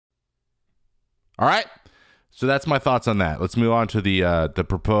All right. So that's my thoughts on that. Let's move on to the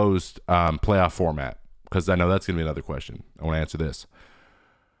proposed playoff format, because I know that's going to be another question. I want to answer this.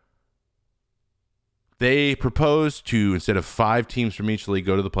 They propose to, instead of 5 teams from each league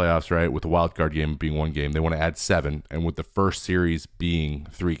go to the playoffs, right, with the wild card game being 1 game, they want to add 7, and with the first series being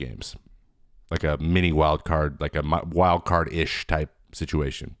 3 games, like a mini wild card, like a wild card-ish type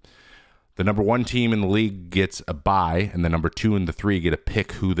situation. The number 1 team in the league gets a bye, and the number 2 and the 3 get to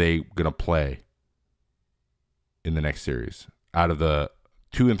pick who they're going to play in the next series. Out of the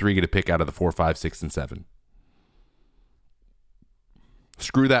 2 and 3 get to pick out of the 4, 5, 6, and 7.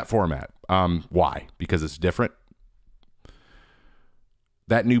 Screw that format. Why? Because it's different.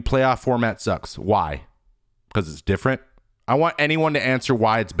 That new playoff format sucks. Why? Because it's different. I want anyone to answer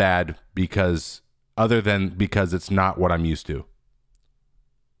why it's bad, because it's not what I'm used to.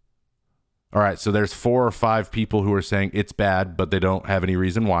 All right, so there's 4 or 5 people who are saying it's bad, but they don't have any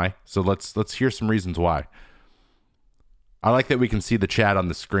reason why. So let's hear some reasons why. I like that we can see the chat on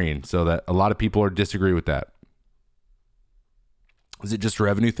the screen, so that a lot of people disagree with that. Is it just a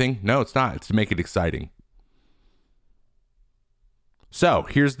revenue thing? No, it's not. It's to make it exciting. So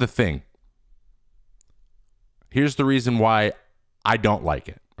here's the thing. Here's the reason why I don't like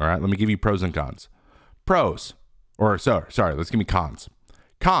it. All right, let me give you pros and cons. Pros, let's give me cons.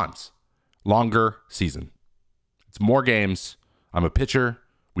 Cons, longer season. It's more games. I'm a pitcher.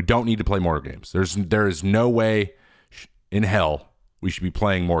 We don't need to play more games. There is no way in hell we should be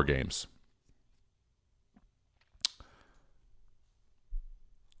playing more games.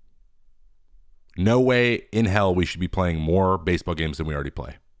 No way in hell we should be playing more baseball games than we already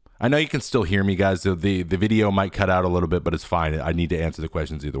play. I know you can still hear me, guys. The video might cut out a little bit, but it's fine. I need to answer the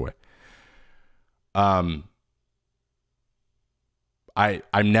questions either way. I'm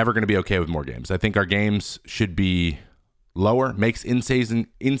never going to be okay with more games. I think our games should be lower. Makes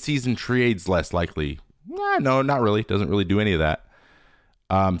in-season trades less likely. No, not really. Doesn't really do any of that.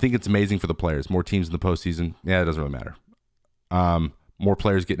 I think it's amazing for the players. More teams in the postseason. Yeah, it doesn't really matter. More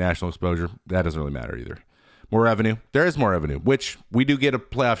players get national exposure. That doesn't really matter either. More revenue. There is more revenue, which we do get a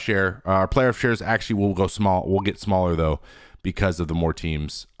playoff share. Our playoff shares actually will go small. We'll get smaller, though, because of the more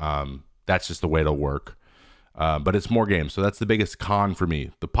teams. That's just the way it'll work. But it's more games. So that's the biggest con for me.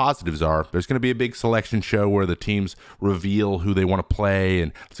 The positives are there's going to be a big selection show where the teams reveal who they want to play.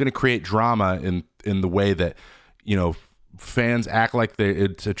 And it's going to create drama in the way that, fans act like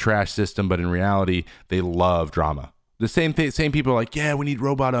it's a trash system. But in reality, they love drama. The same people are like, yeah, we need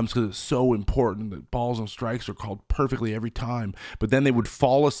robot umps because it's so important that balls and strikes are called perfectly every time. But then they would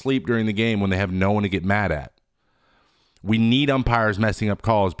fall asleep during the game when they have no one to get mad at. We need umpires messing up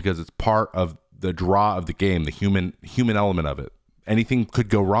calls because it's part of the draw of the game, the human element of it. Anything could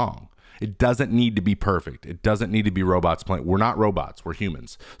go wrong. It doesn't need to be perfect. It doesn't need to be robots playing. We're not robots. We're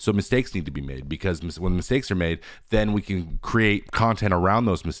humans. So mistakes need to be made, because when mistakes are made, then we can create content around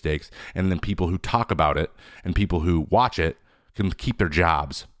those mistakes, and then people who talk about it and people who watch it can keep their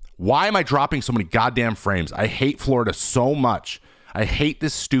jobs. Why am I dropping so many goddamn frames? I hate Florida so much. I hate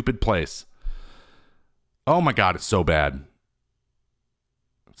this stupid place. Oh my God, it's so bad.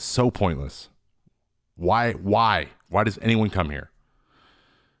 It's so pointless. Why does anyone come here?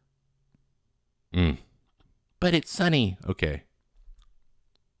 But it's sunny. Okay.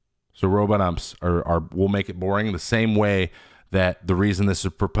 So robot umps will make it boring the same way that the reason this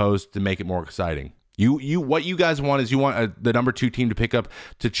is proposed to make it more exciting. What you guys want is you want the number 2 team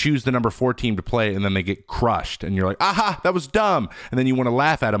to choose the number 4 team to play, and then they get crushed, and you're like, aha, that was dumb, and then you want to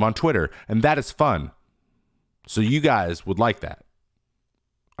laugh at them on Twitter, and that is fun. So you guys would like that.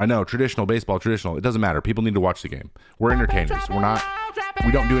 I know, traditional, it doesn't matter. People need to watch the game. We're entertainers.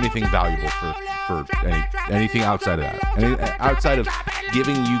 We don't do anything valuable for anything outside of that. Outside of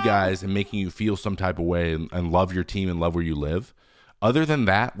giving you guys and making you feel some type of way and love your team and love where you live. Other than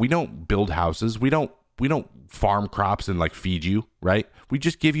that, we don't build houses. We don't farm crops and feed you, right? We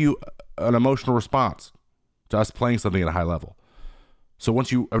just give you an emotional response to us playing something at a high level. So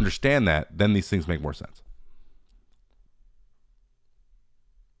once you understand that, then these things make more sense.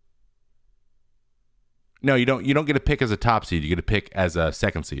 No, you don't get a pick as a top seed. You get a pick as a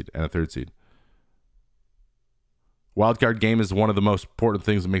 2nd seed and a 3rd seed. Wildcard game is one of the most important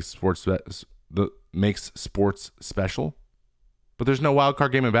things that makes sports special. But there's no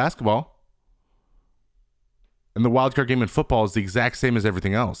wildcard game in basketball. And the wildcard game in football is the exact same as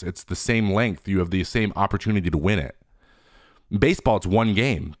everything else. It's the same length. You have the same opportunity to win it. In baseball, it's 1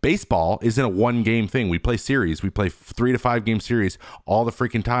 game. Baseball isn't a 1-game thing. We play series. We play 3 to 5 game series all the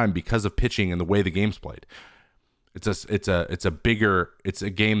freaking time because of pitching and the way the game's played. It's a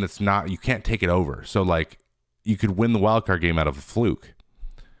game that's not, you can't take it over. So you could win the wild card game out of a fluke.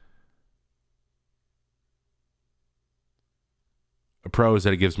 pro is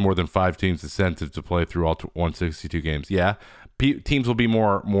that it gives more than 5 teams incentive to play through all 162 games. Yeah, teams will be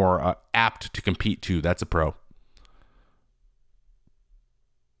more apt to compete too. That's a pro.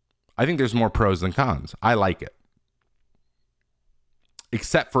 I think there's more pros than cons. I like it.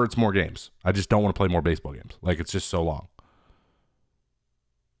 Except for it's more games. I just don't want to play more baseball games. Like, it's just so long.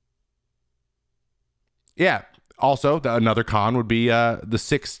 Yeah. Also, another con would be the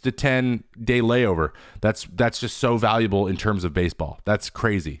 6 to 10 day layover. That's just so valuable in terms of baseball. That's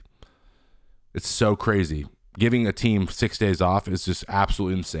crazy. It's so crazy. Giving a team 6 days off is just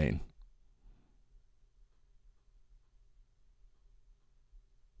absolutely insane.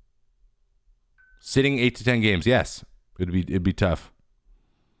 Sitting 8 to 10 games, yes, it'd be tough.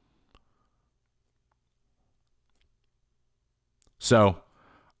 So,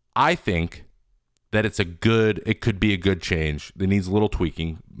 I think that it could be a good change. It needs a little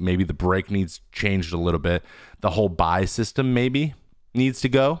tweaking. Maybe the break needs changed a little bit. The whole bye system maybe needs to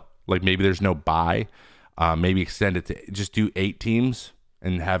go. Like, maybe there's no bye. Maybe extend it to just do 8 teams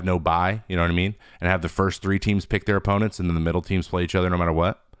and have no bye. You know what I mean? And have the first 3 teams pick their opponents, and then the middle teams play each other no matter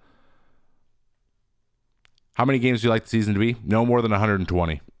what. How many games do you like the season to be? No more than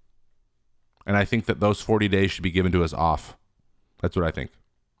 120. And I think that those 40 days should be given to us off. That's what I think.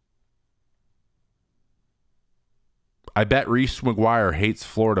 I bet Reese McGuire hates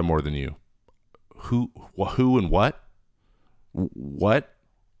Florida more than you. Who and what? What?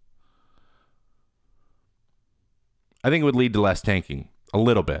 I think it would lead to less tanking. A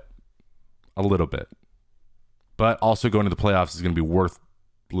little bit. But also going to the playoffs is going to be worth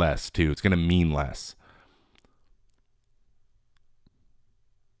less, too. It's going to mean less.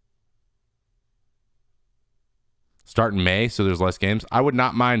 Start in May, so there's less games. I would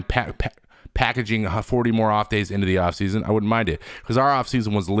not mind packaging 40 more off days into the offseason. I wouldn't mind it, because our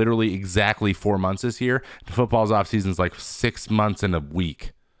offseason was literally exactly 4 months this year. The football's offseason is like 6 months and a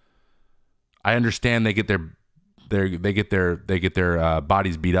week. I understand they get their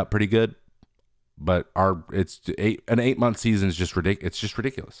bodies beat up pretty good, but an 8-month season is just ridiculous. It's just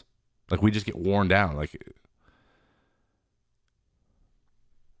ridiculous. Like, we just get worn down. Like,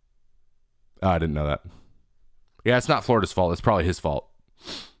 I didn't know that. Yeah, it's not Florida's fault. It's probably his fault.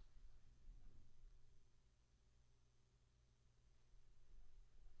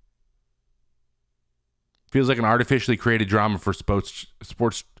 Feels like an artificially created drama for sports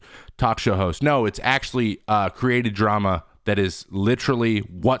talk show hosts. No, it's actually created drama that is literally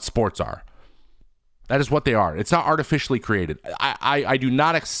what sports are. That is what they are. It's not artificially created. I do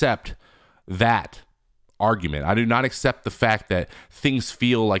not accept that argument. I do not accept the fact that things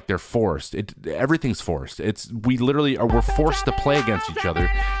feel like they're forced. Everything's forced. We're forced to play against each other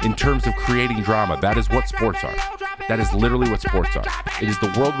in terms of creating drama. That is what sports are. That is literally what sports are. It is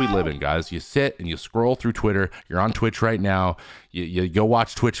the world we live in, guys. You sit and you scroll through Twitter. You're on Twitch right now. You go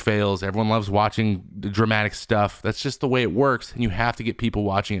watch Twitch fails. Everyone loves watching the dramatic stuff. That's just the way it works, and you have to get people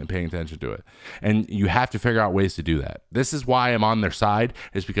watching it and paying attention to it. And you have to figure out ways to do that. This is why I'm on their side,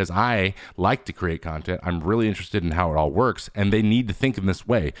 is because I like to create content. I'm really interested in how it all works, and they need to think in this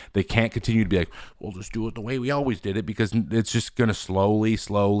way. They can't continue to be like, we'll just do it the way we always did it, because it's just going to slowly fade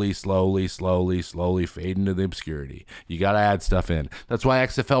into the obscurity. You got to add stuff in. That's why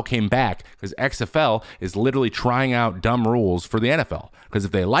XFL came back, because XFL is literally trying out dumb rules for the NFL, because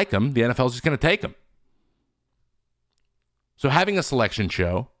if they like them, the NFL is just going to take them. So having a selection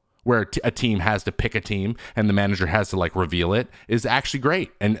show where a team has to pick a team and the manager has to like reveal it is actually great,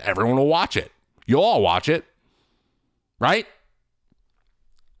 and everyone will watch it. You'll all watch it, right?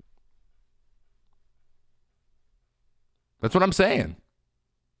 That's what I'm saying.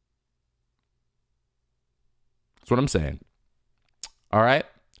 All right.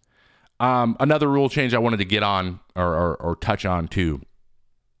 Another rule change I wanted to get on or touch on too.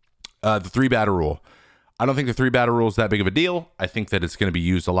 The 3-batter rule. I don't think the 3-batter rule is that big of a deal. I think that it's going to be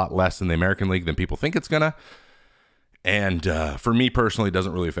used a lot less in the American League than people think it's going to. And for me personally, it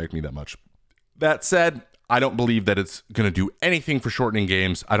doesn't really affect me that much. That said, I don't believe that it's going to do anything for shortening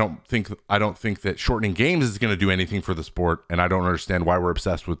games. I don't think that shortening games is going to do anything for the sport, and I don't understand why we're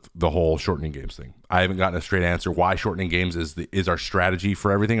obsessed with the whole shortening games thing. I haven't gotten a straight answer why shortening games is our strategy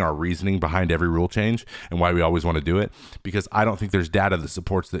for everything, our reasoning behind every rule change, and why we always want to do it, because I don't think there's data that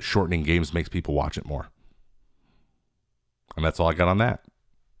supports that shortening games makes people watch it more. And that's all I got on that.